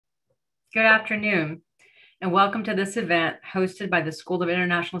Good afternoon, and welcome to this event hosted by the School of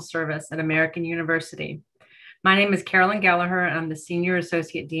International Service at American University. My name is Carolyn Gallagher, and I'm the Senior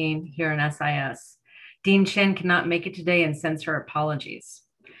Associate Dean here in SIS. Dean Chen cannot make it today and sends her apologies.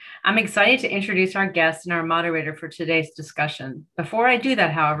 I'm excited to introduce our guest and our moderator for today's discussion. Before I do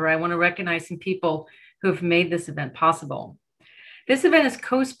that, however, I want to recognize some people who have made this event possible. This event is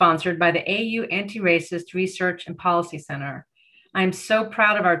co-sponsored by the AU Anti-Racist Research and Policy Center. I am so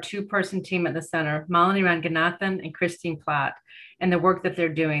proud of our two-person team at the center, Malini Ranganathan and Christine Platt, and the work that they're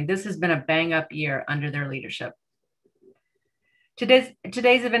doing. This has been a bang-up year under their leadership. Today's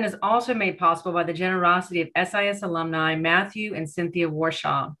event is also made possible by the generosity of SIS alumni Matthew and Cynthia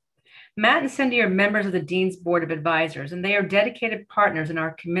Warshaw. Matt and Cindy are members of the Dean's Board of Advisors, and they are dedicated partners in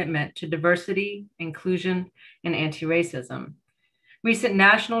our commitment to diversity, inclusion, and anti-racism. Recent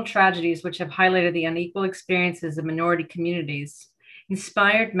national tragedies, which have highlighted the unequal experiences of minority communities,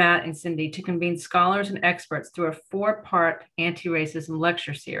 inspired Matt and Cindy to convene scholars and experts through a four-part anti-racism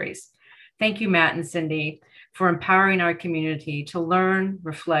lecture series. Thank you, Matt and Cindy, for empowering our community to learn,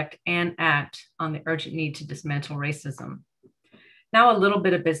 reflect, and act on the urgent need to dismantle racism. Now, a little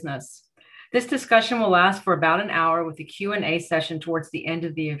bit of business. This discussion will last for about an hour with a Q&A session towards the end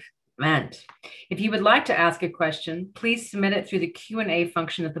of the event. If you would like to ask a question, please submit it through the Q&A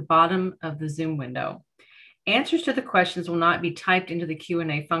function at the bottom of the Zoom window. Answers to the questions will not be typed into the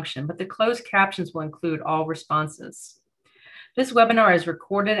Q&A function, but the closed captions will include all responses. This webinar is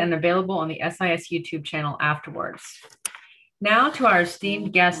recorded and available on the SIS YouTube channel afterwards. Now to our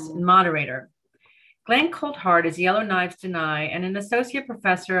esteemed guest and moderator. Glen Coulthard is Yellowknives Dene and an associate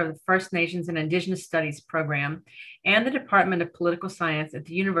professor of the First Nations and Indigenous Studies program and the Department of Political Science at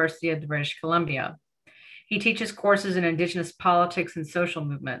the University of British Columbia. He teaches courses in Indigenous politics and social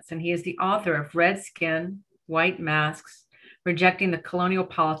movements, and he is the author of Red Skin, White Masks, Rejecting the Colonial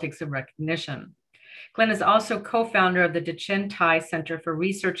Politics of Recognition. Glen is also co-founder of the Dechinta Center for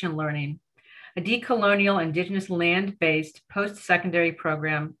Research and Learning, a decolonial Indigenous land-based post-secondary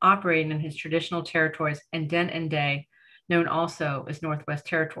program operating in his traditional territories and Denendeh, known also as Northwest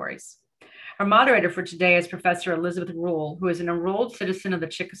Territories. Our moderator for today is Professor Elizabeth Rule, who is an enrolled citizen of the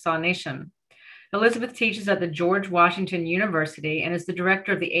Chickasaw Nation. Elizabeth teaches at the George Washington University and is the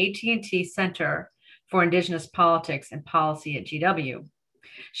director of the AT&T Center for Indigenous Politics and Policy at GW.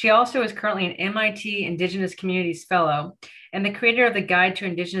 She also is currently an MIT Indigenous Communities Fellow and the creator of the Guide to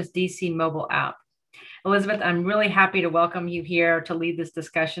Indigenous DC mobile app. Elizabeth, I'm really happy to welcome you here to lead this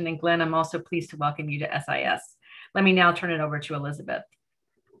discussion. And Glen, I'm also pleased to welcome you to SIS. Let me now turn it over to Elizabeth.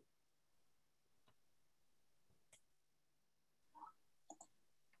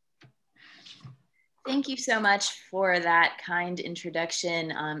 Thank you so much for that kind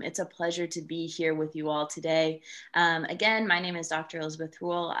introduction. It's a pleasure to be here with you all today. Again, my name is Dr. Elizabeth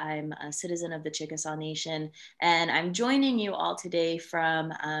Rule. I'm a citizen of the Chickasaw Nation, and I'm joining you all today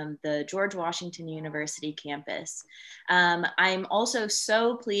from the George Washington University campus. I'm also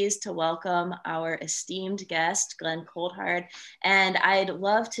so pleased to welcome our esteemed guest, Glen Coulthard, and I'd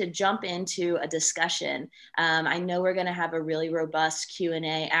love to jump into a discussion. I know we're going to have a really robust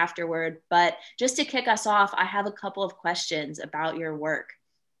Q&A afterward, but just to kick us off, I have a couple of questions about your work.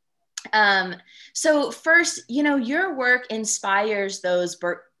 So first, your work inspires those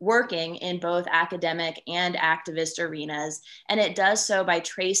working in both academic and activist arenas, and it does so by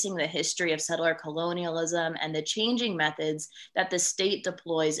tracing the history of settler colonialism and the changing methods that the state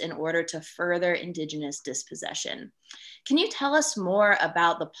deploys in order to further Indigenous dispossession. Can you tell us more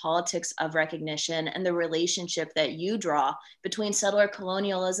about the politics of recognition and the relationship that you draw between settler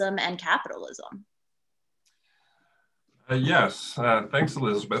colonialism and capitalism? Yes, thanks,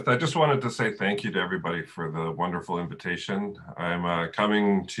 Elizabeth. I just wanted to say thank you to everybody for the wonderful invitation. I'm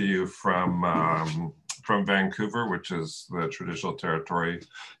coming to you from Vancouver, which is the traditional territory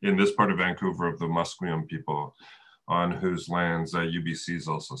in this part of Vancouver of the Musqueam people, on whose lands UBC is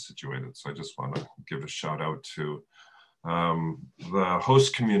also situated. So I just want to give a shout out to the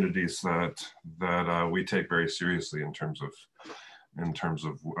host communities that we take very seriously in terms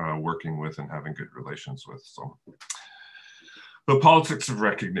of working with and having good relations with. So. The politics of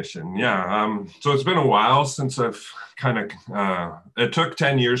recognition, yeah. So it's been a while since I've it took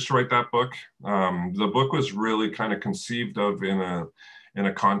 10 years to write that book. The book was really kind of conceived of in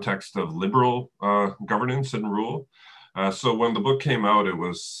a context of liberal governance and rule. So when the book came out, it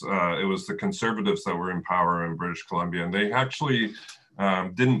was the conservatives that were in power in British Columbia, and they actually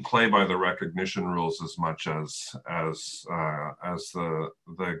didn't play by the recognition rules as much as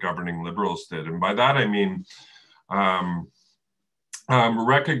the governing liberals did. And by that I mean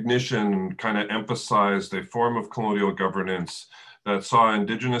recognition kind of emphasized a form of colonial governance that saw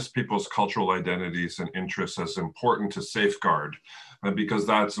Indigenous peoples' cultural identities and interests as important to safeguard, because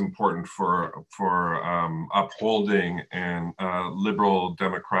that's important for upholding and liberal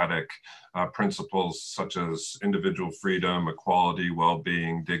democratic principles such as individual freedom, equality,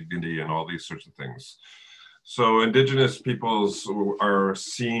 well-being, dignity, and all these sorts of things. So Indigenous peoples are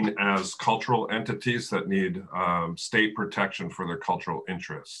seen as cultural entities that need state protection for their cultural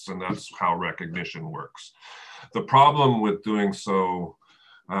interests, and that's how recognition works. The problem with doing so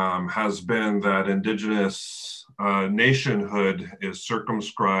has been that Indigenous nationhood is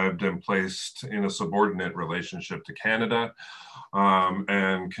circumscribed and placed in a subordinate relationship to Canada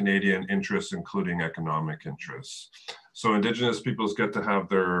and Canadian interests, including economic interests. So Indigenous peoples get to have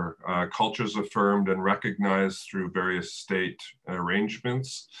their cultures affirmed and recognized through various state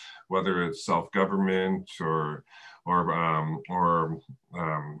arrangements, whether it's self-government or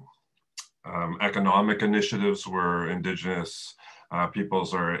economic initiatives where Indigenous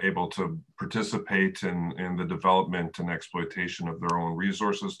peoples are able to participate in the development and exploitation of their own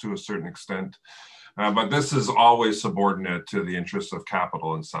resources to a certain extent. But this is always subordinate to the interests of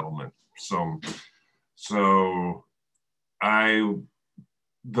capital and settlement. So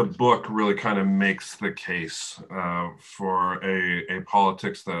the book really kind of makes the case for a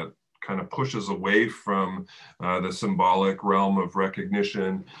politics that kind of pushes away from the symbolic realm of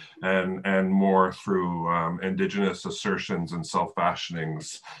recognition and more through Indigenous assertions and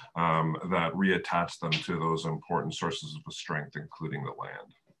self-fashionings that reattach them to those important sources of strength, including the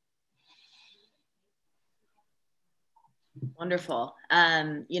land. Wonderful.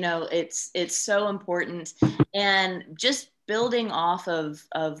 You know, it's so important. And just building off of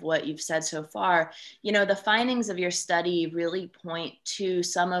what you've said so far, you know, the findings of your study really point to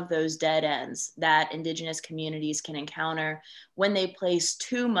some of those dead ends that Indigenous communities can encounter when they place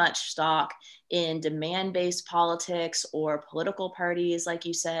too much stock in demand-based politics or political parties, like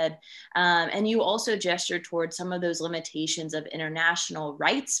you said. And you also gestured towards some of those limitations of international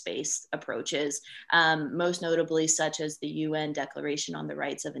rights-based approaches, most notably such as the UN Declaration on the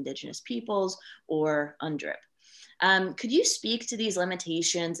Rights of Indigenous Peoples, or UNDRIP. Could you speak to these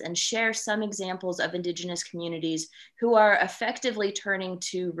limitations and share some examples of Indigenous communities who are effectively turning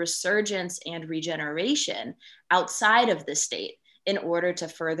to resurgence and regeneration outside of the state in order to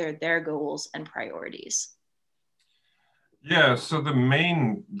further their goals and priorities? Yeah, so the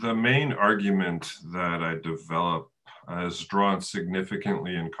main argument that I develop is drawn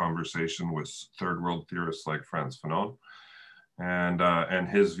significantly in conversation with third world theorists like Frantz Fanon. And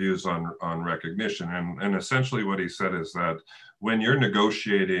his views on recognition. And essentially what he said is that when you're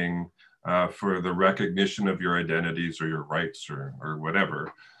negotiating for the recognition of your identities or your rights or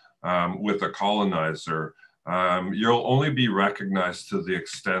whatever with a colonizer, you'll only be recognized to the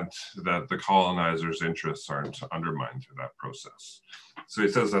extent that the colonizer's interests aren't undermined through that process. So he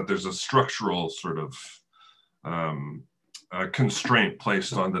says that there's a structural sort of constraint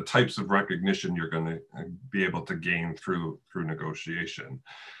placed on the types of recognition you're going to be able to gain through negotiation.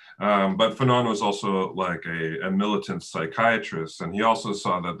 But Fanon was also like a militant psychiatrist, and he also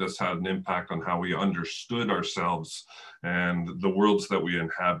saw that this had an impact on how we understood ourselves and the worlds that we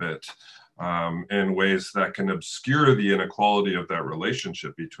inhabit in ways that can obscure the inequality of that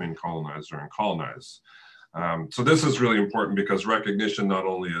relationship between colonizer and colonized. So this is really important because recognition not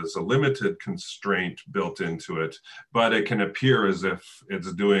only is a limited constraint built into it, but it can appear as if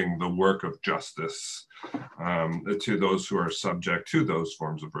it's doing the work of justice to those who are subject to those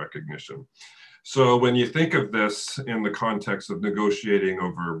forms of recognition. So when you think of this in the context of negotiating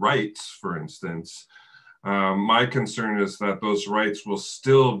over rights, for instance, my concern is that those rights will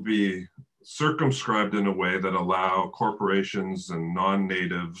still be circumscribed in a way that allow corporations and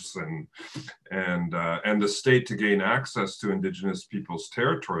non-natives and the state to gain access to Indigenous peoples'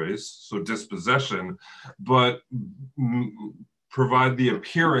 territories, so dispossession, but provide the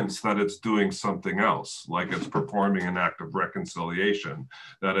appearance that it's doing something else, like it's performing an act of reconciliation,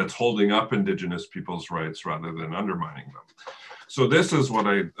 that it's holding up Indigenous peoples' rights rather than undermining them. So this is what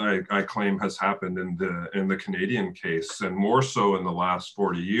I claim has happened in the Canadian case, and more so in the last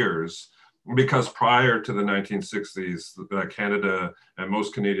 40 years, because prior to the 1960s, Canada and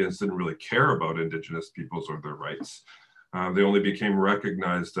most Canadians didn't really care about Indigenous peoples or their rights. They only became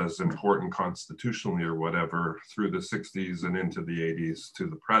recognized as important constitutionally or whatever through the 60s and into the 80s to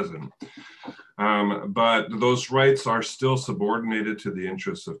the present. But those rights are still subordinated to the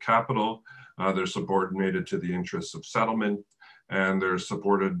interests of capital. They're subordinated to the interests of settlement, and they're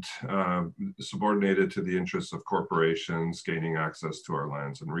subordinated to the interests of corporations gaining access to our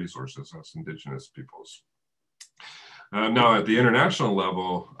lands and resources as Indigenous peoples. Now, at the international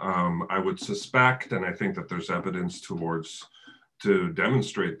level, I would suspect, and I think that there's evidence towards to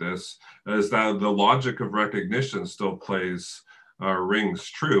demonstrate this is that the logic of recognition still rings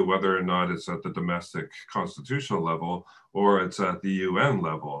true, whether or not it's at the domestic constitutional level or it's at the UN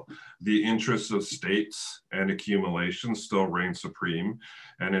level. The interests of states and accumulation still reign supreme,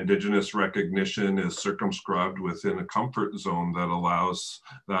 and Indigenous recognition is circumscribed within a comfort zone that allows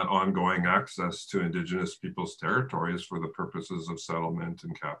that ongoing access to Indigenous people's territories for the purposes of settlement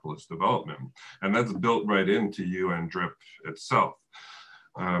and capitalist development. And that's built right into UN DRIP itself.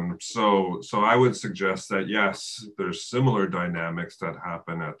 So I would suggest that yes, there's similar dynamics that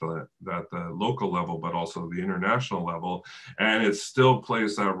happen at the local level, but also the international level, and it still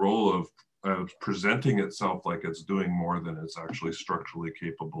plays that role of presenting itself like it's doing more than it's actually structurally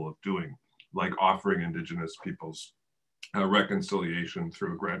capable of doing, like offering Indigenous peoples reconciliation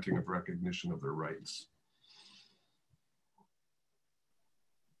through granting of recognition of their rights.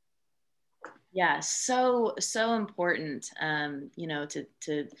 Yeah, so important, you know,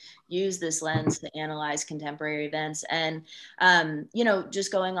 to use this lens to analyze contemporary events. And, you know,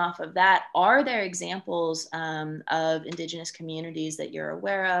 just going off of that, are there examples of Indigenous communities that you're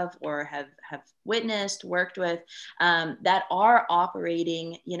aware of or have witnessed, worked with, that are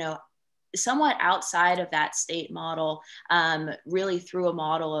operating, you know, somewhat outside of that state model, really through a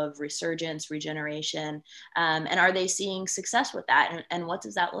model of resurgence, regeneration, and are they seeing success with that? And what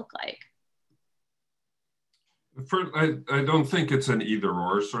does that look like? I don't think it's an either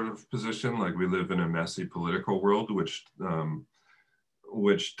or sort of position. Like, we live in a messy political world,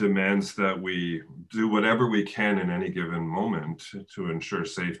 which demands that we do whatever we can in any given moment to ensure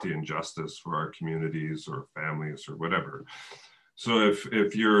safety and justice for our communities or families or whatever. So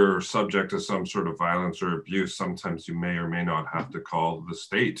if you're subject to some sort of violence or abuse, sometimes you may or may not have to call the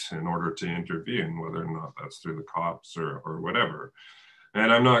state in order to intervene, whether or not that's through the cops or whatever. And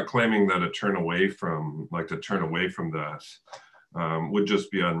I'm not claiming that to turn away from that would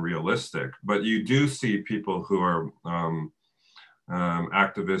just be unrealistic. But you do see people who are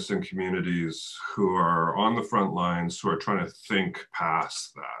activists in communities who are on the front lines, who are trying to think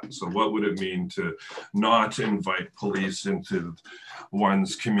past that. So what would it mean to not invite police into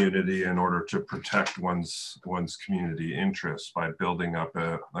one's community in order to protect one's community interests by building up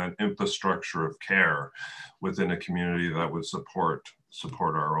an infrastructure of care within a community that would support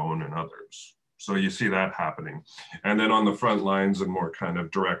our own and others. So you see that happening. And then on the front lines and more kind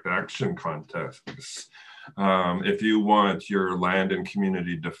of direct action contexts, if you want your land and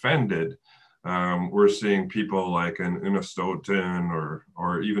community defended, we're seeing people like in Stoughton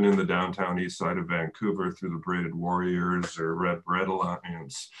or even in the downtown east side of Vancouver through the Braided Warriors or Red Bread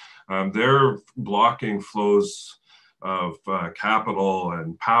Alliance. They're blocking flows of capital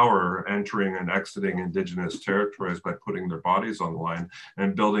and power entering and exiting Indigenous territories by putting their bodies on the line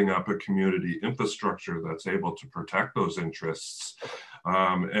and building up a community infrastructure that's able to protect those interests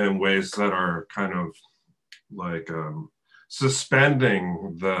in ways that are kind of like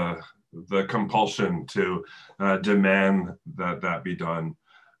suspending the compulsion to demand that be done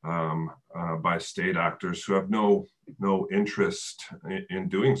by state actors who have no interest in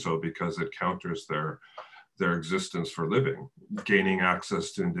doing so, because it counters their existence for living, gaining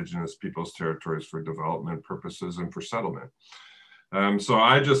access to Indigenous people's territories for development purposes and for settlement. So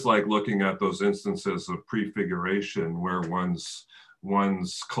I just like looking at those instances of prefiguration where one's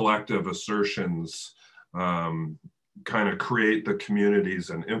collective assertions kind of create the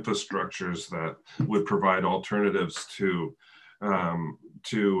communities and infrastructures that would provide alternatives to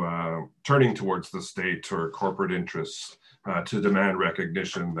turning towards the state or corporate interests to demand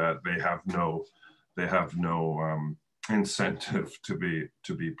recognition that they have no incentive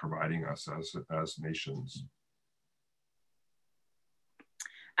to be providing us as nations.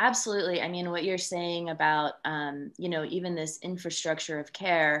 Absolutely. I mean, what you're saying about, you know, even this infrastructure of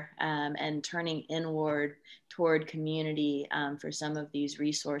care and turning inward toward community for some of these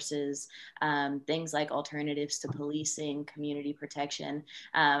resources, things like alternatives to policing, community protection.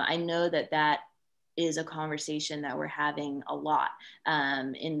 I know that is a conversation that we're having a lot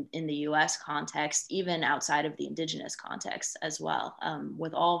in the US context, even outside of the Indigenous context as well,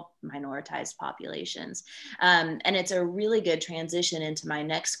 with all minoritized populations. And it's a really good transition into my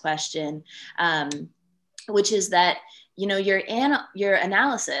next question, which is that, you know, your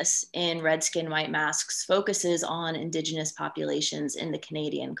analysis in Red Skin, White Masks focuses on Indigenous populations in the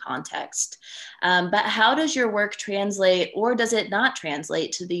Canadian context. But how does your work translate, or does it not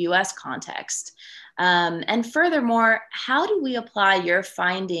translate, to the US context? And furthermore, how do we apply your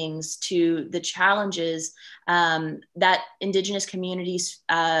findings to the challenges that Indigenous communities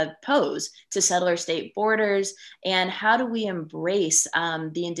pose to settler state borders? And how do we embrace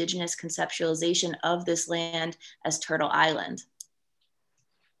the Indigenous conceptualization of this land as Turtle Island?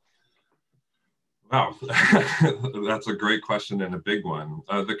 Wow, that's a great question and a big one.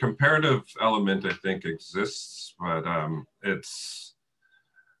 The comparative element, I think, exists, but it's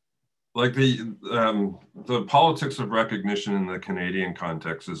like the politics of recognition in the Canadian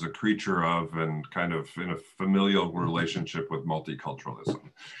context is a creature of and kind of in a familial relationship with multiculturalism.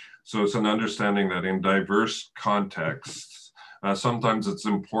 So it's an understanding that in diverse contexts, sometimes it's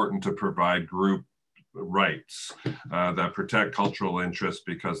important to provide group rights that protect cultural interests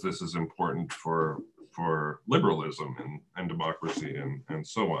because this is important for liberalism and democracy and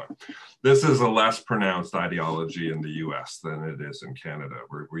so on. This is a less pronounced ideology in the US than it is in Canada,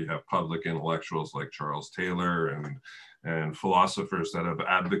 where we have public intellectuals like Charles Taylor and philosophers that have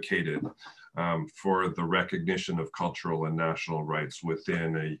advocated for the recognition of cultural and national rights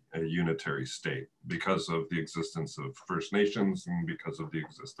within a unitary state because of the existence of First Nations and because of the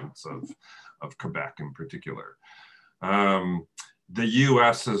existence of Quebec in particular. The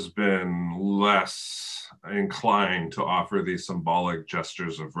US has been less inclined to offer these symbolic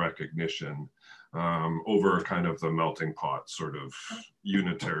gestures of recognition over kind of the melting pot sort of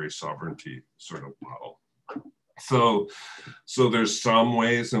unitary sovereignty sort of model. So there's some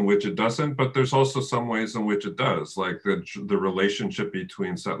ways in which it doesn't, but there's also some ways in which it does, like the relationship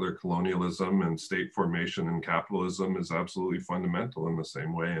between settler colonialism and state formation and capitalism is absolutely fundamental in the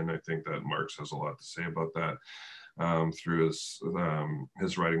same way. And I think that Marx has a lot to say about that through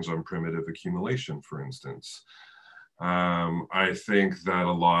his writings on primitive accumulation, for instance. I think that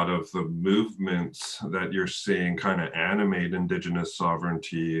a lot of the movements that you're seeing kind of animate Indigenous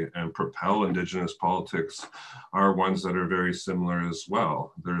sovereignty and propel Indigenous politics are ones that are very similar as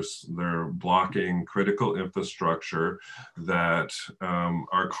well. They're blocking critical infrastructure that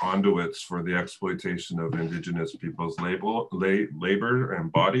are conduits for the exploitation of Indigenous people's labor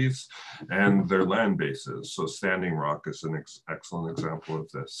and bodies and their land bases. So Standing Rock is an excellent example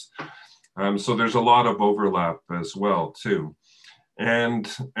of this. So there's a lot of overlap as well too. And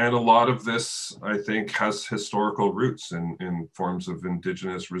a lot of this, I think, has historical roots in forms of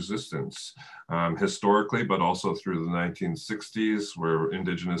Indigenous resistance, historically, but also through the 1960s, where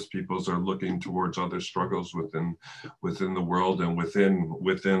Indigenous peoples are looking towards other struggles within the world and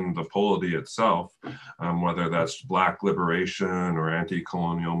within the polity itself, whether that's Black liberation or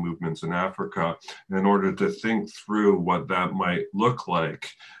anti-colonial movements in Africa, in order to think through what that might look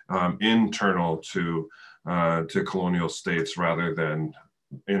like internal to colonial states rather than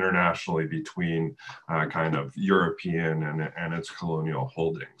internationally between kind of European and its colonial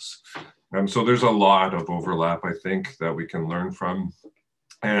holdings. So there's a lot of overlap, I think, that we can learn from.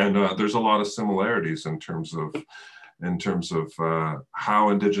 And there's a lot of similarities in terms of how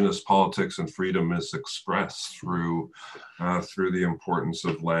Indigenous politics and freedom is expressed through the importance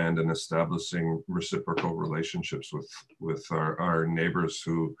of land and establishing reciprocal relationships with our neighbors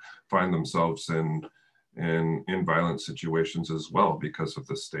who find themselves in violent situations as well because of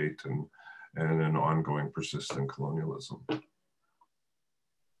the state and an ongoing persistent colonialism.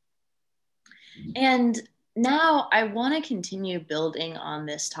 And now I want to continue building on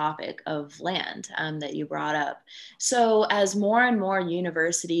this topic of land that you brought up. So as more and more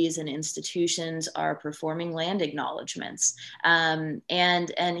universities and institutions are performing land acknowledgements, and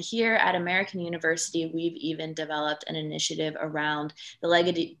here at American University, we've even developed an initiative around the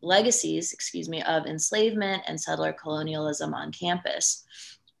legacies, of enslavement and settler colonialism on campus.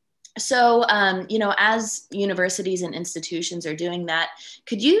 So, as universities and institutions are doing that,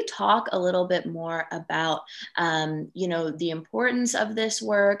 could you talk a little bit more about, the importance of this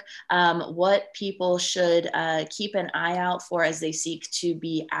work, what people should keep an eye out for as they seek to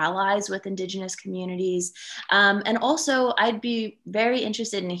be allies with Indigenous communities? And also, I'd be very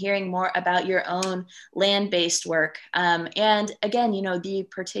interested in hearing more about your own land-based work. And again, the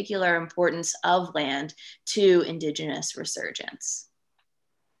particular importance of land to Indigenous resurgence.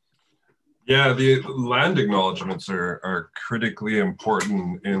 Yeah, the land acknowledgements are critically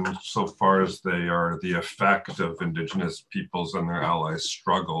important insofar as they are the effect of Indigenous peoples and their allies'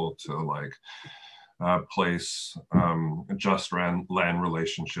 struggle to place just land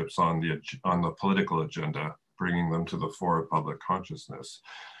relationships on the political agenda, bringing them to the fore of public consciousness.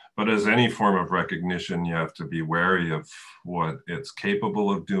 But as any form of recognition, you have to be wary of what it's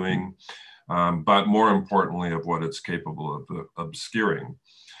capable of doing, but more importantly, of what it's capable of obscuring.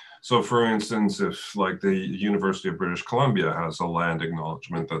 So for instance, if the University of British Columbia has a land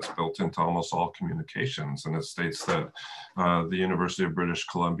acknowledgement that's built into almost all communications, and it states that the University of British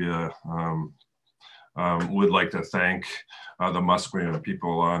Columbia would like to thank the Musqueam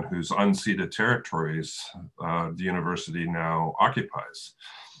people on whose unceded territories the university now occupies.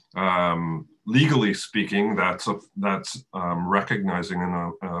 legally speaking, that's recognizing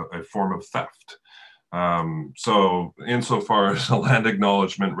a form of theft. So insofar as a land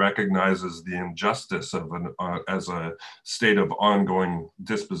acknowledgement recognizes the injustice of as a state of ongoing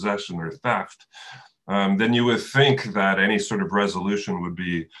dispossession or theft, then you would think that any sort of resolution would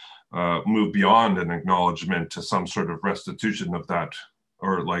be move beyond an acknowledgement to some sort of restitution of that,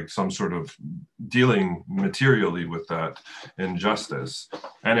 or like some sort of dealing materially with that injustice.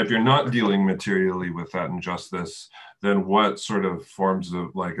 And if you're not dealing materially with that injustice, then what sort of forms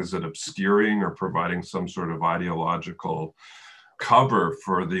of, like, is it obscuring or providing some sort of ideological cover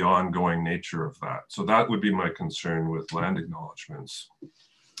for the ongoing nature of that? So that would be my concern with land acknowledgements.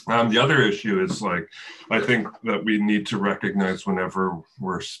 The other issue is, like, I think that we need to recognize whenever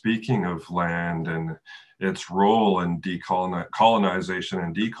we're speaking of land and its role in colonization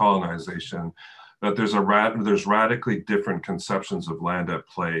and decolonization, that there's radically different conceptions of land at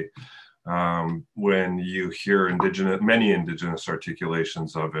play when you hear many indigenous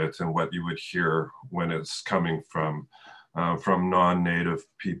articulations of it, and what you would hear when it's coming from non-native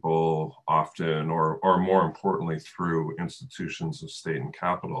people often, or more importantly, through institutions of state and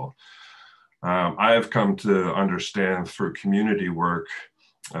capital. I have come to understand through community work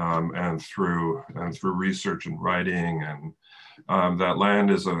and through research and writing, and that land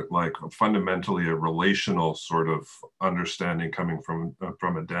is fundamentally a relational sort of understanding coming from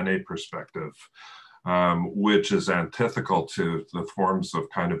a Dene perspective, which is antithetical to the forms of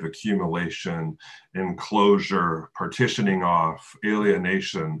kind of accumulation, enclosure, partitioning off,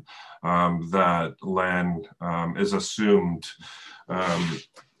 alienation that land is assumed,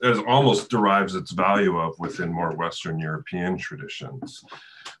 as almost derives its value of within more Western European traditions.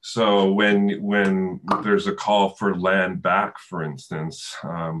 So when there's a call for land back, for instance,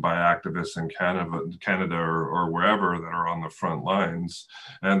 by activists in Canada or wherever that are on the front lines,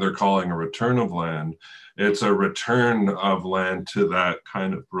 and they're calling a return of land, it's a return of land to that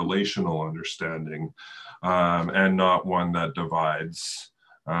kind of relational understanding, and not one that divides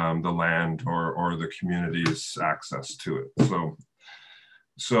the land or the community's access to it.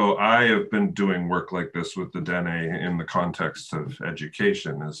 So I have been doing work like this with the Dene in the context of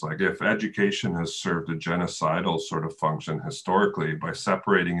education. Is like, if education has served a genocidal sort of function historically by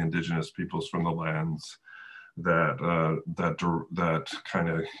separating indigenous peoples from the lands that kind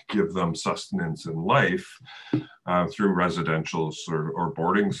of give them sustenance in life through residentials or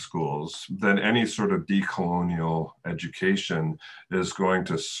boarding schools, then any sort of decolonial education is going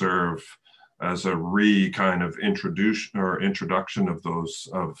to serve as a introduction of those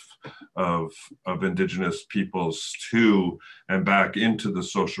of indigenous peoples to and back into the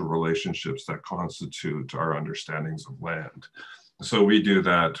social relationships that constitute our understandings of land. So we do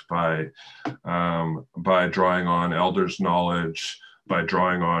that by drawing on elders' knowledge, by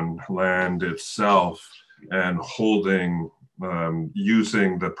drawing on land itself, and holding,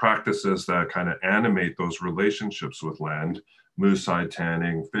 using the practices that kind of animate those relationships with land: moose hide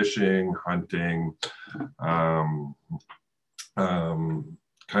tanning, fishing, hunting, kind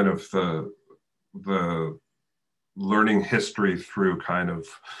of the learning history through kind of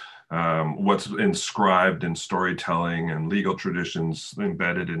what's inscribed in storytelling and legal traditions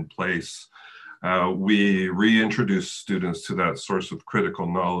embedded in place. We reintroduce students to that source of critical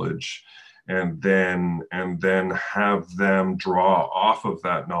knowledge, and then have them draw off of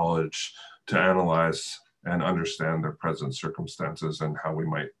that knowledge to analyze and understand their present circumstances and how we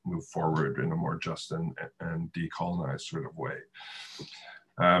might move forward in a more just and decolonized sort of way.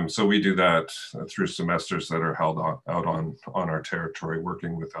 So we do that through semesters that are held out on our territory,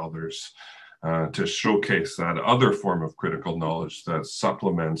 working with elders to showcase that other form of critical knowledge that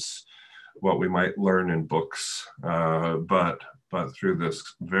supplements what we might learn in books, but through this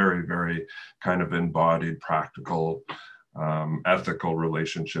very, very kind of embodied, practical, ethical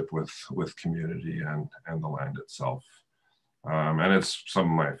relationship with community and the land itself. And it's some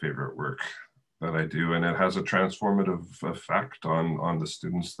of my favorite work that I do, and it has a transformative effect on the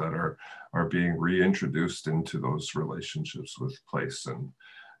students that are being reintroduced into those relationships with place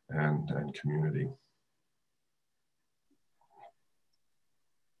and community.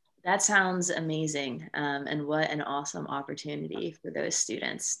 That sounds amazing, and what an awesome opportunity for those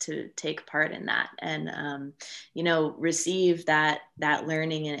students to take part in that, and receive that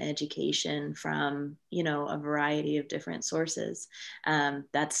learning and education from a variety of different sources.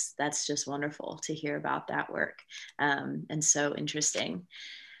 That's just wonderful to hear about that work, and so interesting.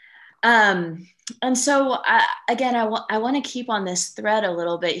 And so again, I want to keep on this thread a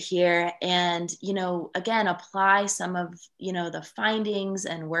little bit here and, again, apply some of, the findings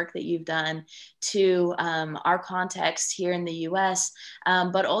and work that you've done to our context here in the US,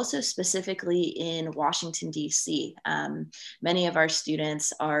 but also specifically in Washington, DC. Many of our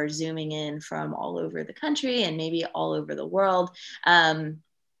students are Zooming in from all over the country and maybe all over the world.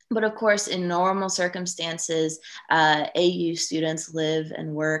 But of course, in normal circumstances, AU students live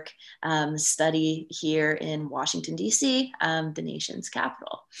and work, study here in Washington, DC, the nation's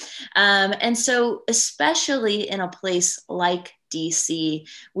capital. And so especially in a place like DC,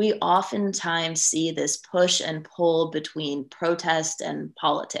 we oftentimes see this push and pull between protest and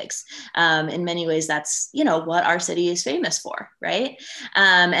politics. In many ways, that's, what our city is famous for, right?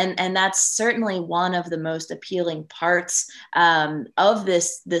 And that's certainly one of the most appealing parts of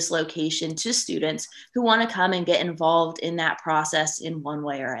this location to students who want to come and get involved in that process in one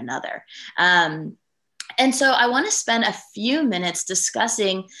way or another. And so I want to spend a few minutes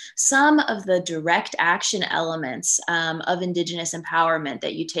discussing some of the direct action elements of Indigenous empowerment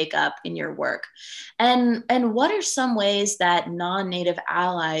that you take up in your work. And what are some ways that non-Native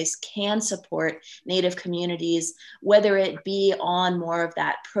allies can support Native communities, whether it be on more of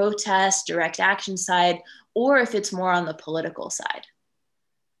that protest, direct action side, or if it's more on the political side?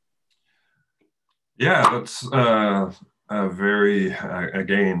 Yeah, that's a very,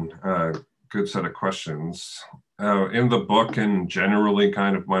 again, good set of questions. In the book, and generally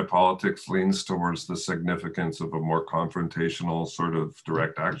kind of my politics leans towards the significance of a more confrontational sort of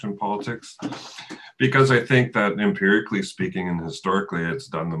direct action politics, because I think that empirically speaking and historically, it's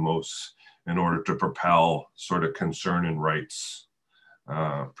done the most in order to propel sort of concern and rights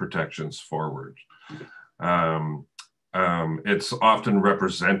protections forward. It's often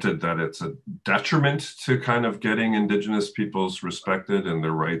represented that it's a detriment to kind of getting Indigenous peoples respected and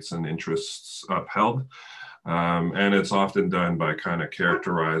their rights and interests upheld. And it's often done by kind of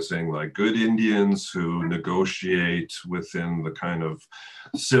characterizing like good Indians who negotiate within the kind of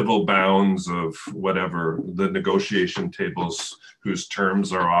civil bounds of whatever the negotiation tables whose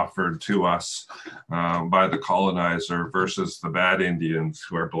terms are offered to us by the colonizer versus the bad Indians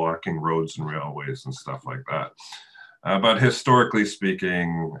who are blocking roads and railways and stuff like that. But historically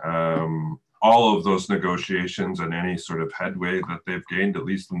speaking, all of those negotiations and any sort of headway that they've gained, at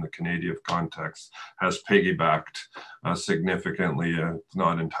least in the Canadian context, has piggybacked significantly, if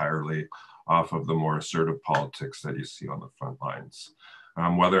not entirely, off of the more assertive politics that you see on the front lines.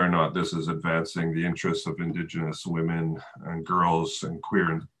 Whether or not this is advancing the interests of Indigenous women and girls and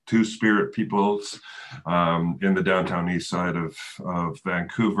queer and Two-Spirit peoples in the downtown east side of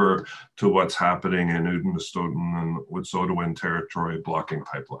Vancouver, to what's happening in Udinistotun and Wet'suwet'en territory blocking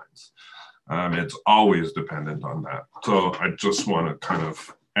pipelines. It's always dependent on that. So I just want to kind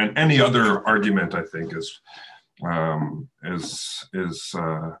of, and any other argument I think is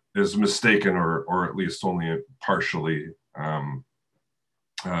mistaken or at least only partially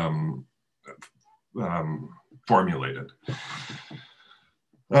formulated.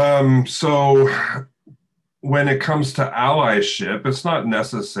 So when it comes to allyship, it's not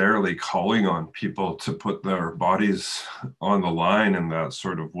necessarily calling on people to put their bodies on the line in that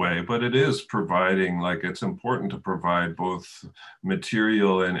sort of way, but it is providing, like, it's important to provide both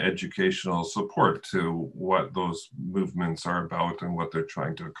material and educational support to what those movements are about and what they're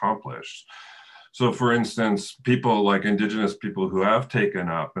trying to accomplish. So for instance, people like Indigenous people who have taken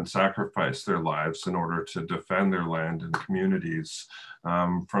up and sacrificed their lives in order to defend their land and communities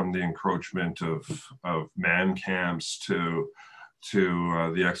from the encroachment of man camps to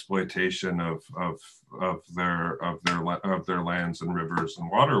the exploitation of their lands and rivers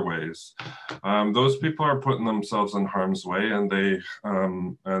and waterways, those people are putting themselves in harm's way, and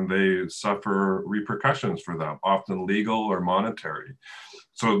they suffer repercussions for that, often legal or monetary.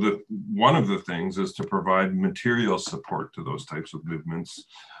 So one of the things is to provide material support to those types of movements,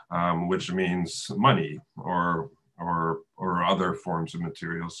 which means money or other forms of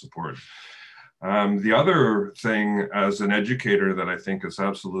material support. The other thing as an educator that I think is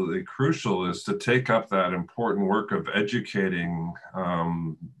absolutely crucial is to take up that important work of educating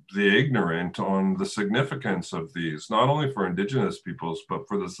the ignorant on the significance of these, not only for Indigenous peoples, but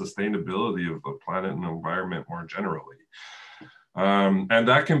for the sustainability of the planet and environment more generally. And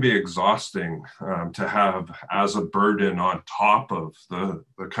that can be exhausting to have as a burden on top of the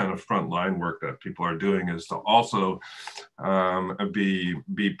kind of frontline work that people are doing, is to also be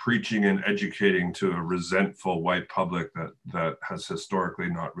preaching and educating to a resentful white public that has historically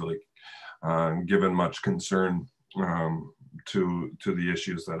not really given much concern the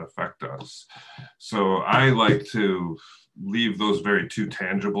issues that affect us. So I like to leave those very two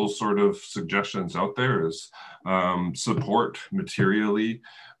tangible sort of suggestions out there is support materially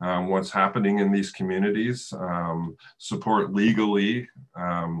what's happening in these communities, support legally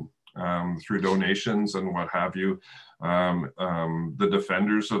through donations and what have you, the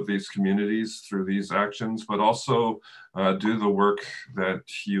defenders of these communities through these actions, but also do the work that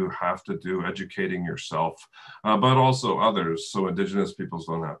you have to do educating yourself, but also others, so Indigenous peoples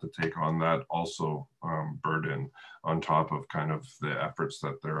don't have to take on that also burden on top of kind of the efforts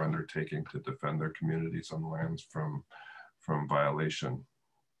that they're undertaking to defend their communities and lands from violation.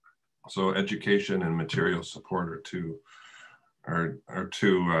 So education and material support are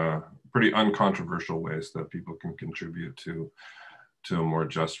two pretty uncontroversial ways that people can contribute to a more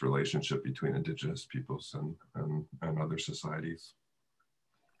just relationship between Indigenous peoples and other societies.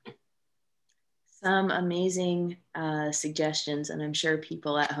 Some amazing suggestions, and I'm sure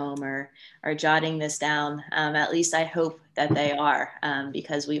people at home are jotting this down. At least I hope that they are,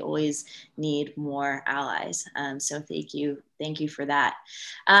 because we always need more allies. So thank you for that.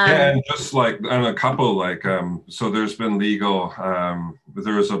 And just like a couple, like so there's been legal.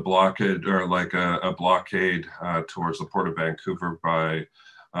 There was a blockade or like a blockade towards the Port of Vancouver by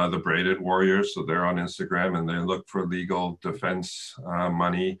the Braided Warriors. So they're on Instagram and they look for legal defense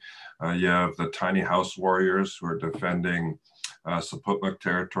money. You have the Tiny House Warriors who are defending Seputmuk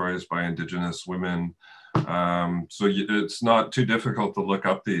territories by Indigenous women. So it's not too difficult to look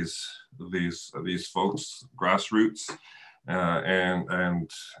up these folks, grassroots, and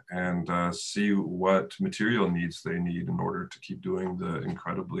see what material needs they need in order to keep doing the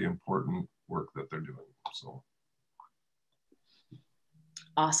incredibly important work that they're doing. So.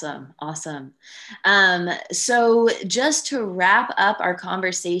 Awesome. So just to wrap up our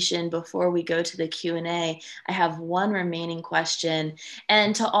conversation before we go to the Q&A, I have one remaining question.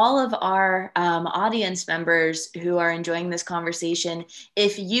 And to all of our audience members who are enjoying this conversation,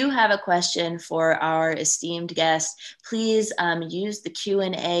 if you have a question for our esteemed guest, please use the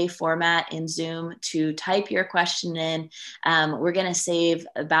Q&A format in Zoom to type your question in. We're going to save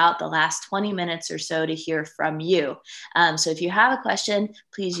about the last 20 minutes or so to hear from you. So if you have a question,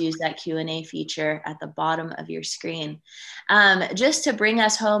 please use that Q&A feature at the bottom of your screen. Just to bring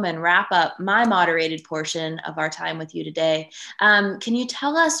us home and wrap up my moderated portion of our time with you today, can you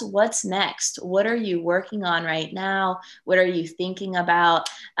tell us what's next? What are you working on right now? What are you thinking about?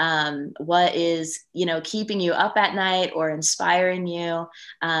 What is, keeping you up at night or inspiring you?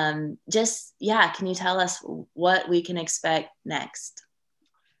 Can you tell us what we can expect next?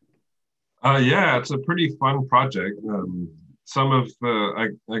 Yeah, it's a pretty fun project. Some of the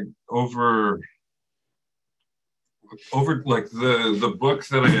over like the book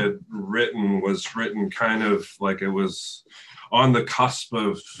that I had written was written kind of like it was on the cusp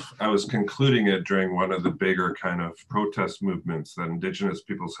of, I was concluding it during one of the bigger kind of protest movements that Indigenous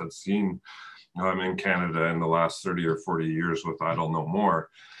peoples had seen in Canada in the last 30 or 40 years with Idle No More.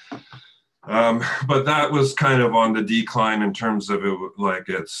 But that was kind of on the decline in terms of it, like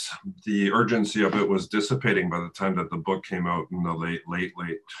the urgency of it was dissipating by the time that the book came out in the late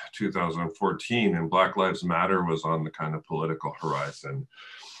 2014, and Black Lives Matter was on the kind of political horizon.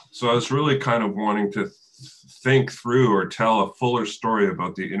 So I was really kind of wanting to think through or tell a fuller story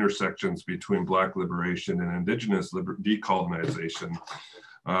about the intersections between Black liberation and Indigenous decolonization,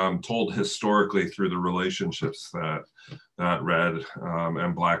 told historically through the relationships that Red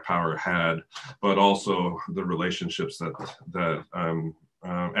and Black Power had, but also the relationships and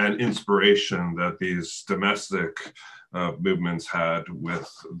inspiration that these domestic movements had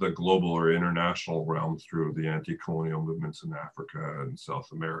with the global or international realm through the anti-colonial movements in Africa and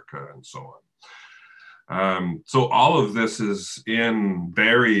South America and so on. So all of this is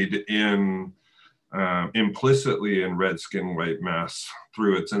buried in implicitly in Red Skin, White Mass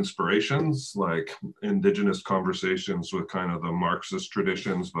through its inspirations, like Indigenous conversations with kind of the Marxist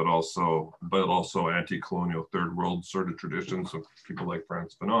traditions, but also anti-colonial third world sort of traditions of people like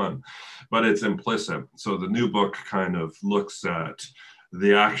Frantz, Fanon, but it's implicit. So the new book kind of looks at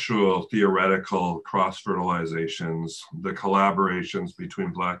the actual theoretical cross-fertilizations, the collaborations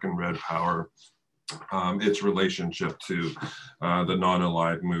between Black and Red Power, its relationship to the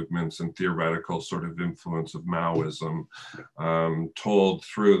non-aligned movements and theoretical sort of influence of Maoism, told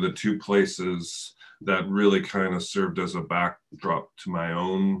through the two places that really kind of served as a backdrop to my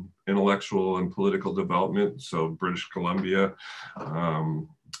own intellectual and political development. So British Columbia,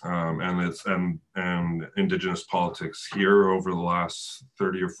 and Indigenous politics here over the last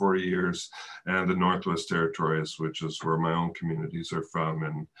 30 or 40 years, and the Northwest Territories, which is where my own communities are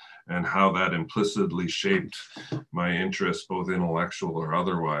from, and how that implicitly shaped my interest, both intellectual or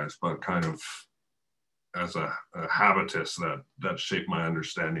otherwise, but kind of as a habitus that shaped my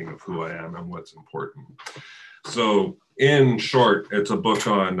understanding of who I am and what's important. So in short, it's a book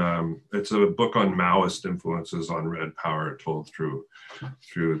on Maoist influences on Red Power, told through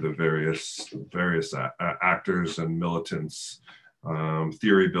the various actors and militants,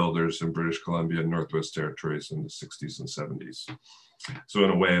 theory builders in British Columbia and Northwest Territories in the 60s and 70s. So in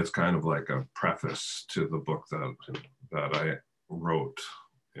a way, it's kind of like a preface to the book that I wrote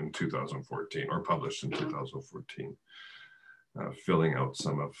in 2014, or published in 2014. Filling out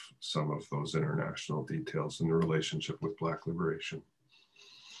some of those international details in the relationship with Black liberation.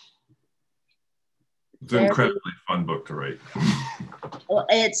 It's an incredibly fun book to write. Well,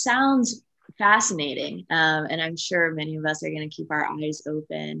 it sounds fascinating, and I'm sure many of us are going to keep our eyes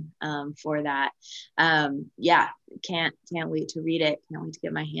open for that. Yeah, can't wait to read it. Can't wait to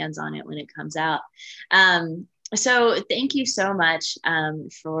get my hands on it when it comes out. So thank you so much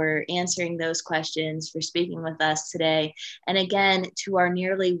for answering those questions, for speaking with us today. And again, to our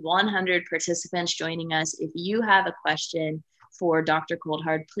nearly 100 participants joining us, if you have a question for Dr.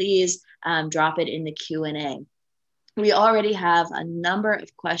 Coulthard, please drop it in the Q&A. We already have a number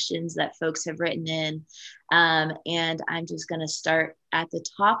of questions that folks have written in, and I'm just going to start at the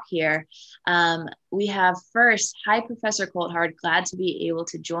top here. We have first, hi, Professor Coulthard, glad to be able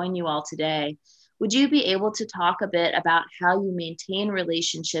to join you all today. Would you be able to talk a bit about how you maintain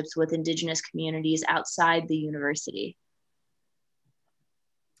relationships with Indigenous communities outside the university?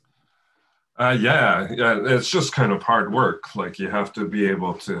 Yeah, it's just kind of hard work. Like, you have to be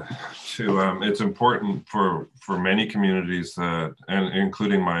able to it's important for many communities that, and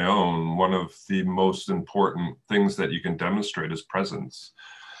including my own, one of the most important things that you can demonstrate is presence.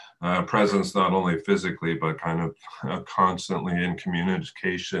 Presence not only physically, but kind of constantly in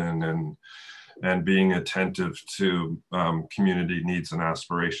communication and being attentive to community needs and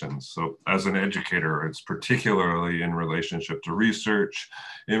aspirations. So as an educator, it's particularly in relationship to research,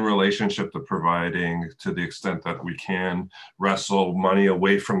 in relationship to providing, to the extent that we can, wrestle money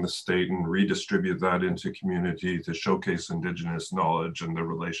away from the state and redistribute that into community to showcase Indigenous knowledge and the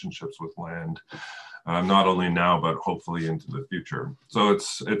relationships with land, not only now, but hopefully into the future. So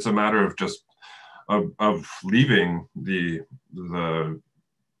it's a matter of just of leaving the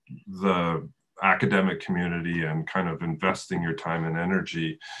academic community and kind of investing your time and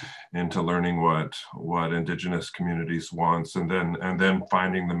energy into learning what Indigenous communities wants, and then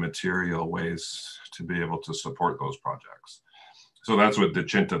finding the material ways to be able to support those projects. So that's what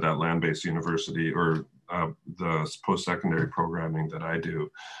Dechinta, that land-based university, or the post-secondary programming that I do,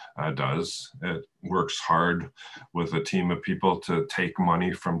 does. It works hard with a team of people to take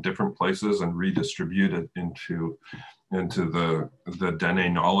money from different places and redistribute it into the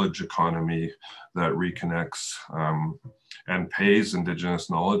Dene knowledge economy that reconnects and pays Indigenous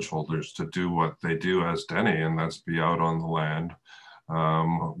knowledge holders to do what they do as Dene, and that's be out on the land,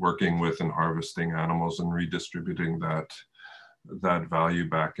 working with and harvesting animals and redistributing that value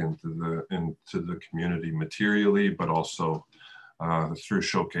back into the community materially, but also through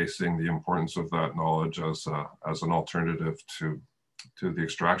showcasing the importance of that knowledge as an alternative to the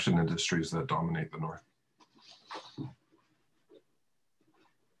extraction industries that dominate the North.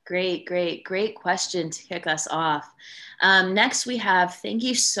 Great question to kick us off. Next we have, thank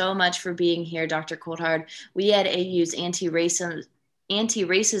you so much for being here, Dr. Coulthard. We at AU's Anti-Racism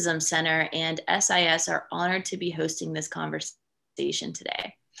Center and SIS are honored to be hosting this conversation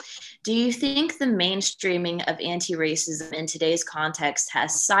today. Do you think the mainstreaming of anti-racism in today's context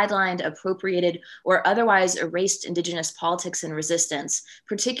has sidelined, appropriated, or otherwise erased Indigenous politics and resistance,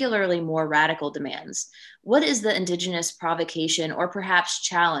 particularly more radical demands? What is the Indigenous provocation or perhaps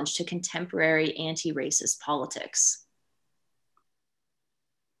challenge to contemporary anti-racist politics?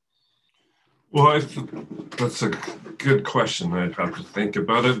 Well, that's a good question. I'd have to think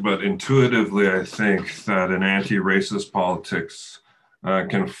about it, but intuitively, I think that an anti-racist politics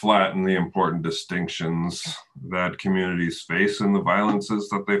can flatten the important distinctions that communities face and the violences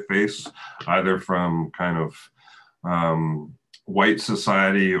that they face, either from kind of white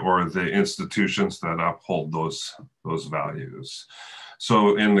society or the institutions that uphold those values.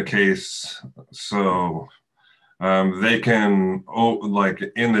 So in the case, they can, like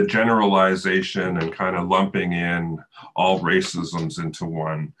in the generalization and kind of lumping in all racisms into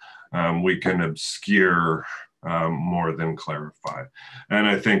one, we can obscure more than clarify. And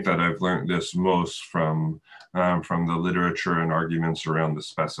I think that I've learned this most from the literature and arguments around the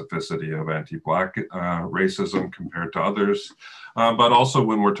specificity of anti-Black racism compared to others, but also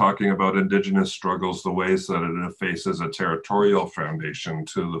when we're talking about Indigenous struggles, the ways that it faces a territorial foundation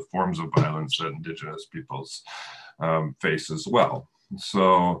to the forms of violence that Indigenous peoples face as well.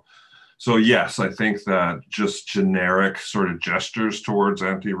 So yes, I think that just generic sort of gestures towards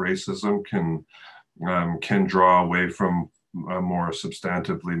anti-racism can draw away from a more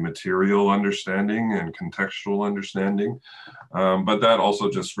substantively material understanding and contextual understanding. But that also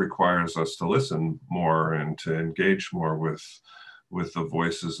just requires us to listen more and to engage more with the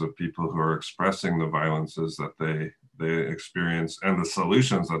voices of people who are expressing the violences that they experience and the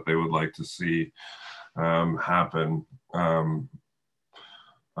solutions that they would like to see happen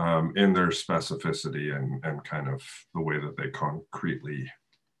in their specificity and kind of the way that they concretely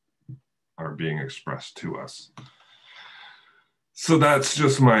are being expressed to us. So that's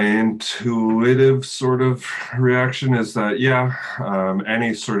just my intuitive sort of reaction, is that, yeah,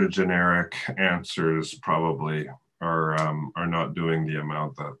 any sort of generic answers probably are not doing the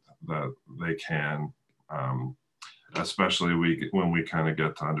amount that they can, especially when we kind of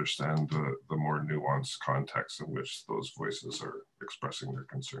get to understand the more nuanced context in which those voices are expressing their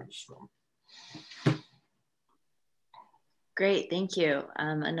concerns from. Great, thank you.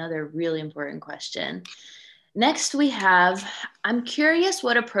 Another really important question. Next we have, I'm curious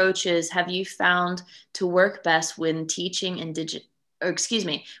what approaches have you found to work best when teaching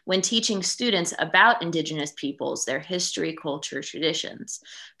when teaching students about Indigenous peoples, their history, culture, traditions,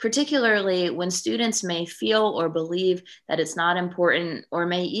 particularly when students may feel or believe that it's not important, or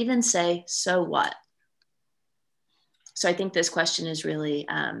may even say, so what? So I think this question is really,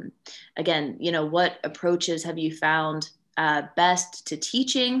 again, what approaches have you found best to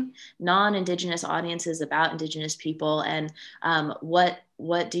teaching non-Indigenous audiences about Indigenous people, and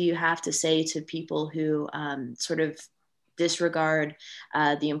what do you have to say to people who sort of disregard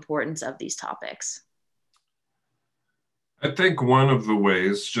the importance of these topics? I think one of the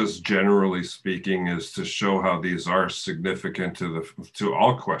ways, just generally speaking, is to show how these are significant to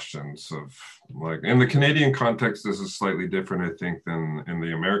all questions of, like, in the Canadian context, this is slightly different, I think, than in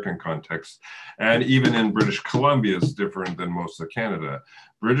the American context. And even in British Columbia, it's different than most of Canada.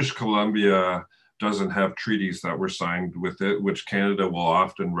 British Columbia doesn't have treaties that were signed with it, which Canada will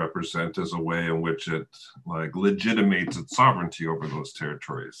often represent as a way in which it legitimates its sovereignty over those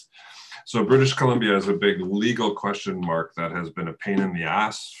territories. So British Columbia is a big legal question mark that has been a pain in the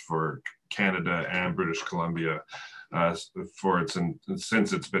ass for Canada and British Columbia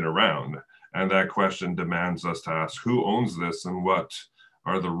since it's been around. And that question demands us to ask who owns this and what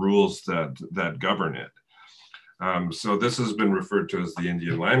are the rules that govern it. So this has been referred to as the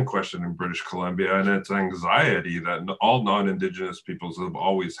Indian land question in British Columbia, and it's anxiety that all non-Indigenous peoples have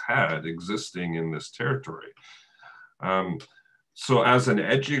always had existing in this territory. So as an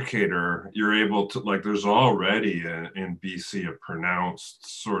educator, you're able to, there's already in BC a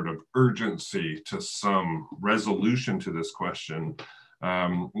pronounced sort of urgency to some resolution to this question,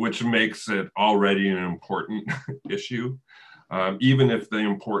 which makes it already an important issue. Even if the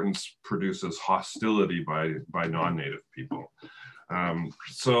importance produces hostility by non-Native people.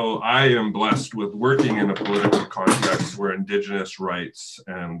 So I am blessed with working in a political context where Indigenous rights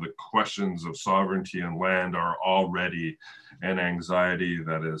and the questions of sovereignty and land are already an anxiety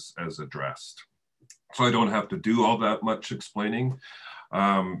that is addressed. So I don't have to do all that much explaining.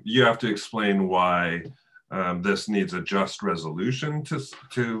 You have to explain why this needs a just resolution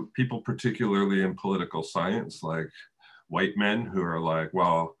to people, particularly in political science, like white men who are like,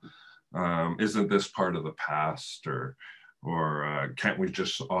 well, isn't this part of the past, or can't we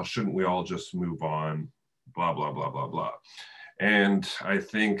just, shouldn't we all just move on, blah, blah, blah, blah, blah. And I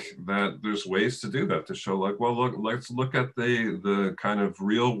think that there's ways to do that, to show well, let's look at the kind of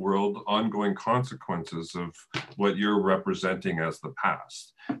real world ongoing consequences of what you're representing as the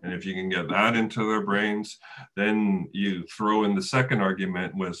past. And if you can get that into their brains, then you throw in the second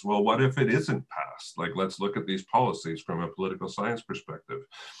argument was, well, what if it isn't past? Let's look at these policies from a political science perspective.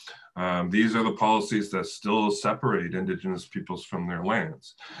 These are the policies that still separate Indigenous peoples from their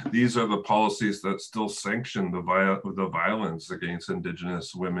lands. These are the policies that still sanction the violence against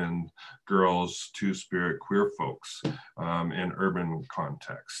Indigenous women, girls, two-spirit queer folks in urban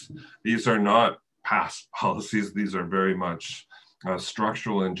contexts. These are not past policies. These are very much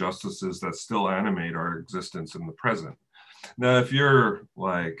structural injustices that still animate our existence in the present. Now, if you're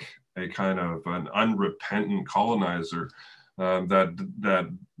like a kind of an unrepentant colonizer,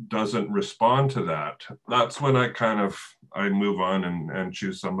 that doesn't respond to that, that's when I move on and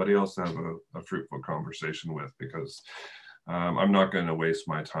choose somebody else to have a fruitful conversation with, because I'm not going to waste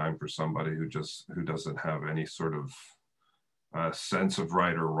my time for somebody who doesn't have any sort of sense of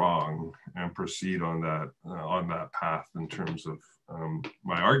right or wrong and proceed on that path in terms of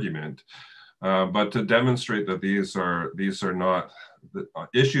my argument. But to demonstrate that these are not the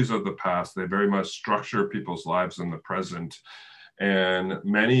issues of the past, they very much structure people's lives in the present. And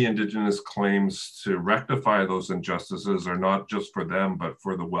many Indigenous claims to rectify those injustices are not just for them, but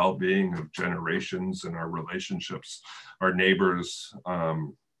for the well-being of generations and our relationships, our neighbors,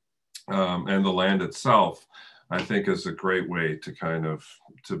 and the land itself, I think is a great way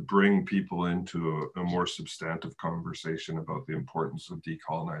to bring people into a more substantive conversation about the importance of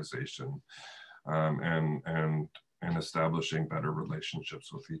decolonization, and establishing better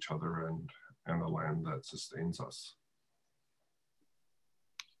relationships with each other and the land that sustains us.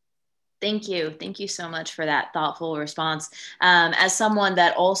 Thank you. Thank you so much for that thoughtful response. As someone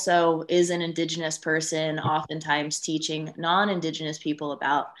that also is an Indigenous person, oftentimes teaching non-Indigenous people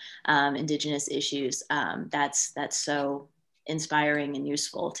about Indigenous issues, that's so inspiring and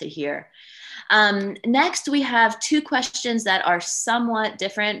useful to hear. Next, we have two questions that are somewhat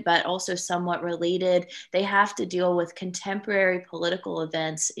different, but also somewhat related. They have to deal with contemporary political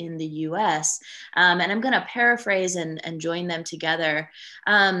events in the US. And I'm going to paraphrase and join them together.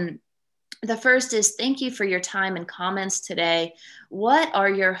 The first is, thank you for your time and comments today. What are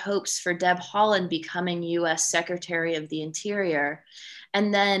your hopes for Deb Haaland becoming US Secretary of the Interior?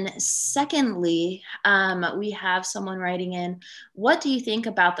 And then secondly, we have someone writing in, what do you think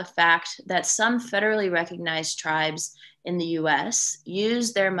about the fact that some federally recognized tribes in the US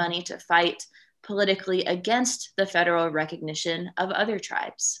use their money to fight politically against the federal recognition of other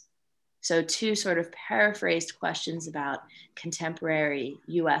tribes? So two sort of paraphrased questions about contemporary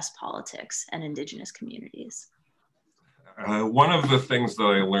US politics and Indigenous communities. One of the things that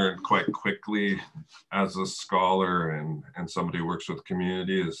I learned quite quickly as a scholar and somebody who works with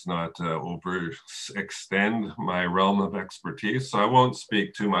community is not to overextend my realm of expertise. So I won't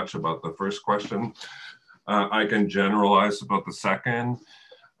speak too much about the first question. I can generalize about the second.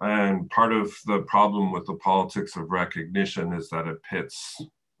 And part of the problem with the politics of recognition is that it pits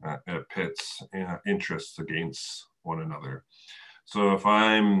interests against one another. So if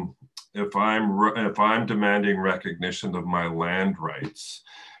I'm demanding recognition of my land rights,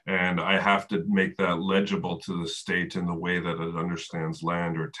 and I have to make that legible to the state in the way that it understands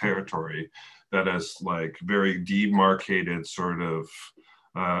land or territory, that is like very demarcated sort of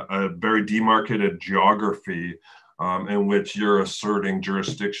a very demarcated geography in which you're asserting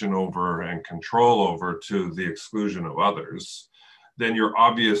jurisdiction over and control over to the exclusion of others, then you're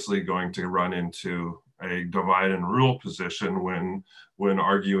obviously going to run into a divide and rule position when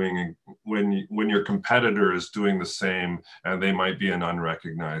arguing, when your competitor is doing the same and they might be an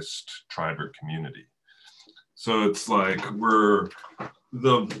unrecognized tribe or community. So it's like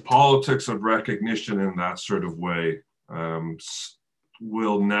the politics of recognition in that sort of way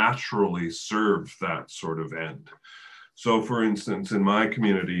will naturally serve that sort of end. So for instance, in my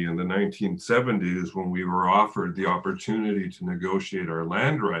community in the 1970s, when we were offered the opportunity to negotiate our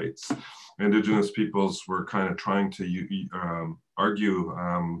land rights, Indigenous peoples were kind of trying to argue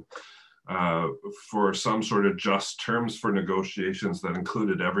for some sort of just terms for negotiations that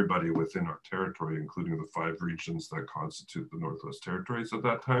included everybody within our territory, including the 5 regions that constitute the Northwest Territories at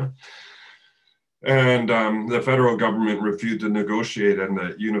that time. And the federal government refused to negotiate on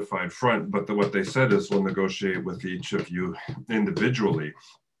the unified front, but what they said is we'll negotiate with each of you individually.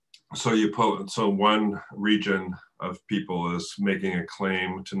 So one region of people is making a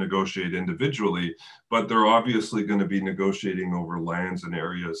claim to negotiate individually, but they're obviously going to be negotiating over lands and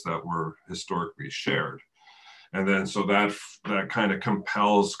areas that were historically shared. And then so that kind of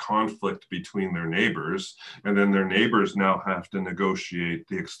compels conflict between their neighbors. And then their neighbors now have to negotiate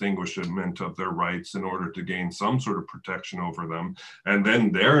the extinguishment of their rights in order to gain some sort of protection over them. And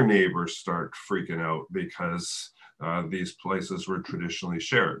then their neighbors start freaking out because these places were traditionally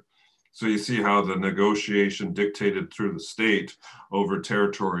shared. So you see how the negotiation dictated through the state over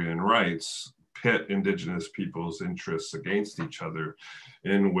territory and rights pit Indigenous people's interests against each other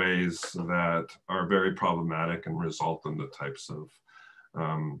in ways that are very problematic and result in the types of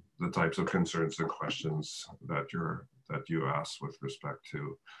concerns and questions that you ask with respect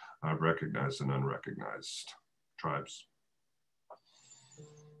to recognized and unrecognized tribes.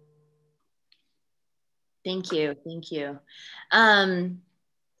 Thank you.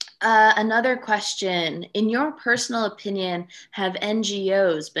 Another question, in your personal opinion, have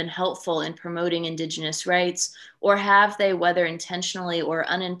NGOs been helpful in promoting Indigenous rights, or have they, whether intentionally or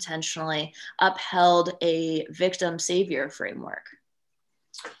unintentionally, upheld a victim savior framework?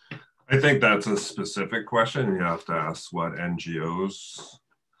 I think that's a specific question. You have to ask what NGOs.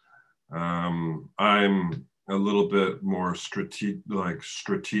 I'm a little bit more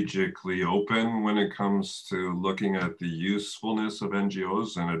strategically open when it comes to looking at the usefulness of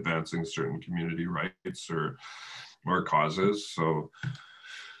NGOs and advancing certain community rights or causes. So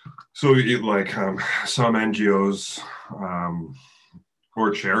like some NGOs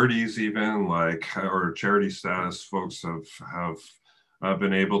or charities even or charity status folks have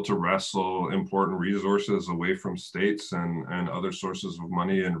been able to wrestle important resources away from states and other sources of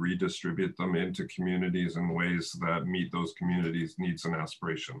money and redistribute them into communities in ways that meet those communities' needs and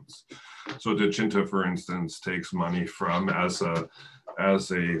aspirations. So Dechinta, for instance, takes money from as a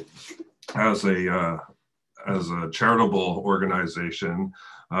charitable organization,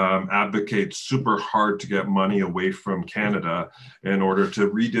 advocates super hard to get money away from Canada in order to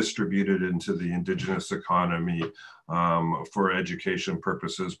redistribute it into the Indigenous economy for education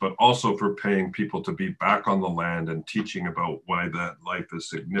purposes, but also for paying people to be back on the land and teaching about why that life is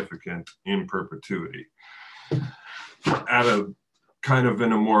significant in perpetuity. At a kind of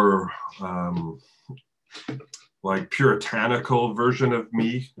in a more like puritanical version of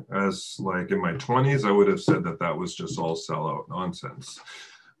me, as like in my 20s, I would have said that that was just all sellout nonsense.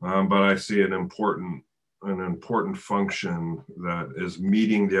 But I see an important function that is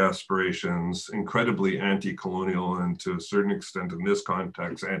meeting the aspirations, incredibly anti-colonial, and to a certain extent in this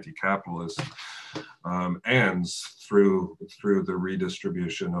context, anti-capitalist, ends through the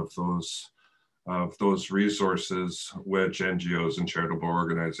redistribution of those resources, which NGOs and charitable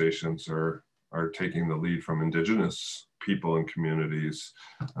organizations are taking the lead from Indigenous people and communities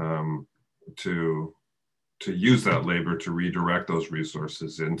to use that labor to redirect those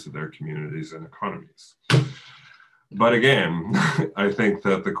resources into their communities and economies. But again, I think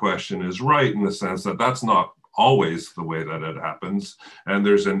that the question is right in the sense that that's not always the way that it happens. And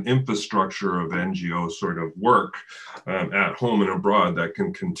there's an infrastructure of NGO sort of work at home and abroad that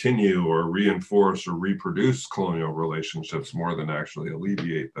can continue or reinforce or reproduce colonial relationships more than actually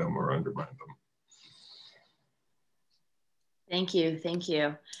alleviate them or undermine them. Thank you, thank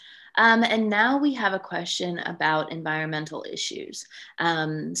you. And now we have a question about environmental issues.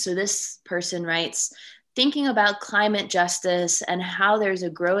 So this person writes, thinking about climate justice and how there's a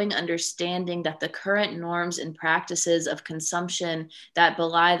growing understanding that the current norms and practices of consumption that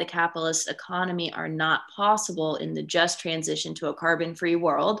belie the capitalist economy are not possible in the just transition to a carbon-free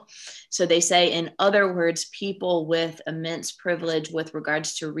world. So they say, in other words, people with immense privilege with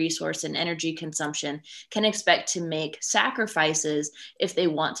regards to resource and energy consumption can expect to make sacrifices if they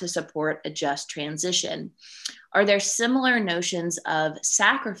want to support a just transition. Are there similar notions of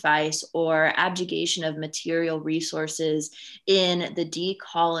sacrifice or abdication of material resources in the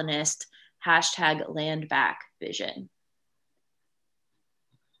decolonist #landback vision?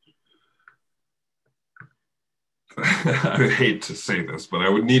 I hate to say this, but I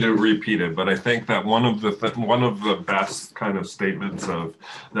would need to repeat it. But I think that one of the best kind of statements of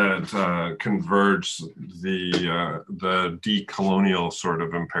that converge the decolonial sort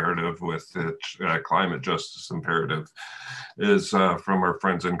of imperative with the climate justice imperative is from our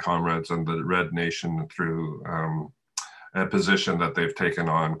friends and comrades in the Red Nation through a position that they've taken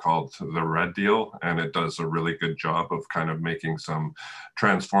on called the Red Deal, and it does a really good job of kind of making some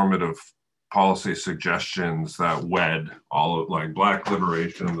transformative policy suggestions that wed all of like Black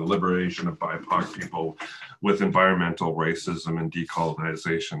liberation and the liberation of BIPOC people with environmental racism and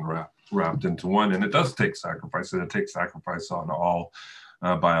decolonization wrapped into one. And it does take sacrifice, and it takes sacrifice on all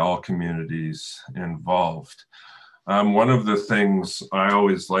by all communities involved. One of the things I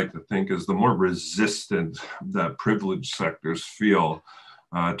always like to think is the more resistant that privileged sectors feel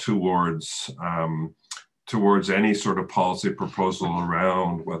towards any sort of policy proposal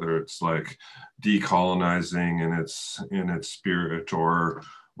around whether it's like decolonizing in its spirit or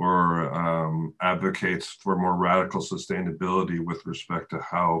advocates for more radical sustainability with respect to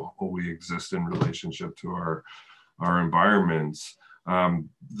how we exist in relationship to our environments.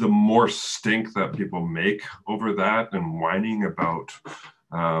 The more stink that people make over that and whining about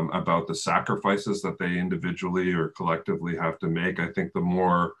the sacrifices that they individually or collectively have to make, I think the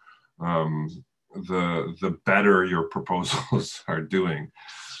more the better your proposals are doing.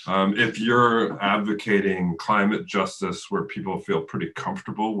 If you're advocating climate justice where people feel pretty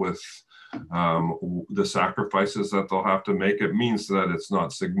comfortable with the sacrifices that they'll have to make, it means that it's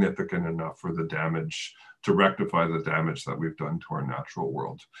not significant enough for the damage to rectify the damage that we've done to our natural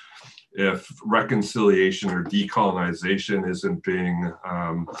world. If reconciliation or decolonization isn't being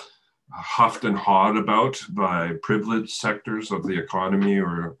huffed and hawed about by privileged sectors of the economy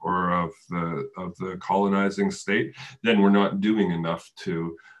or of the colonizing state, then we're not doing enough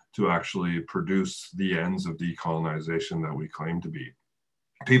to actually produce the ends of decolonization that we claim to be.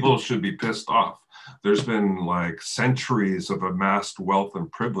 People should be pissed off. There's been like centuries of amassed wealth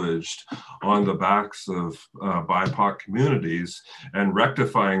and privilege on the backs of BIPOC communities, and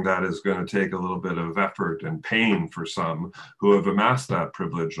rectifying that is going to take a little bit of effort and pain for some who have amassed that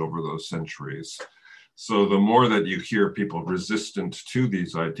privilege over those centuries. So the more that you hear people resistant to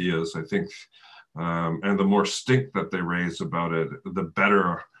these ideas, I think, and the more stink that they raise about it,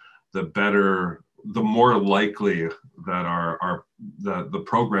 the more likely that the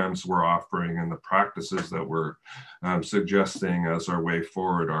programs we're offering and the practices that we're suggesting as our way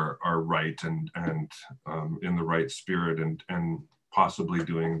forward are right and in the right spirit and possibly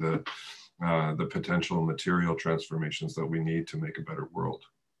doing the potential material transformations that we need to make a better world.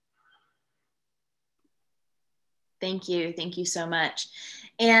 Thank you. Thank you so much.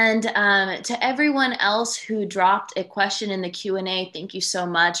 And to everyone else who dropped a question in the Q&A, thank you so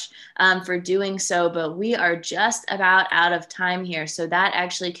much for doing so. But we are just about out of time here. So that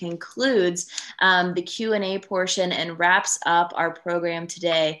actually concludes the Q&A portion and wraps up our program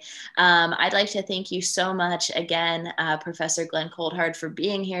today. I'd like to thank you so much again, Professor Glen Coulthard, for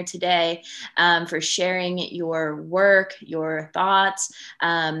being here today, for sharing your work, your thoughts,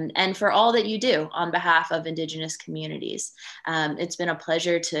 and for all that you do on behalf of Indigenous communities. It's been a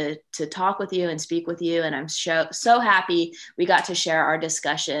pleasure to talk with you and speak with you, and I'm so happy we got to share our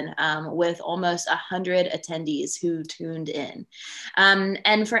discussion with almost 100 attendees who tuned in.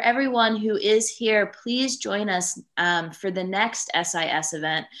 And for everyone who is here, please join us for the next SIS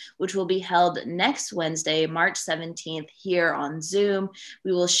event, which will be held next Wednesday, March 17th, here on Zoom.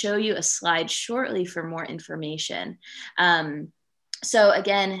 We will show you a slide shortly for more information. So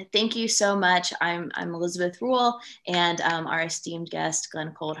again, thank you so much. I'm Elizabeth Rule, and our esteemed guest,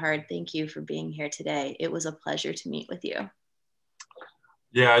 Glen Coulthard. Thank you for being here today. It was a pleasure to meet with you.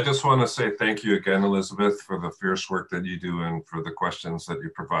 Yeah, I just want to say thank you again, Elizabeth, for the fierce work that you do and for the questions that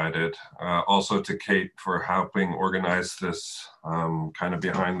you provided. Also to Kate for helping organize this kind of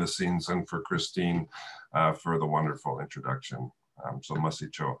behind the scenes, and for Christine for the wonderful introduction. So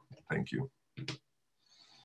Masicho, thank you.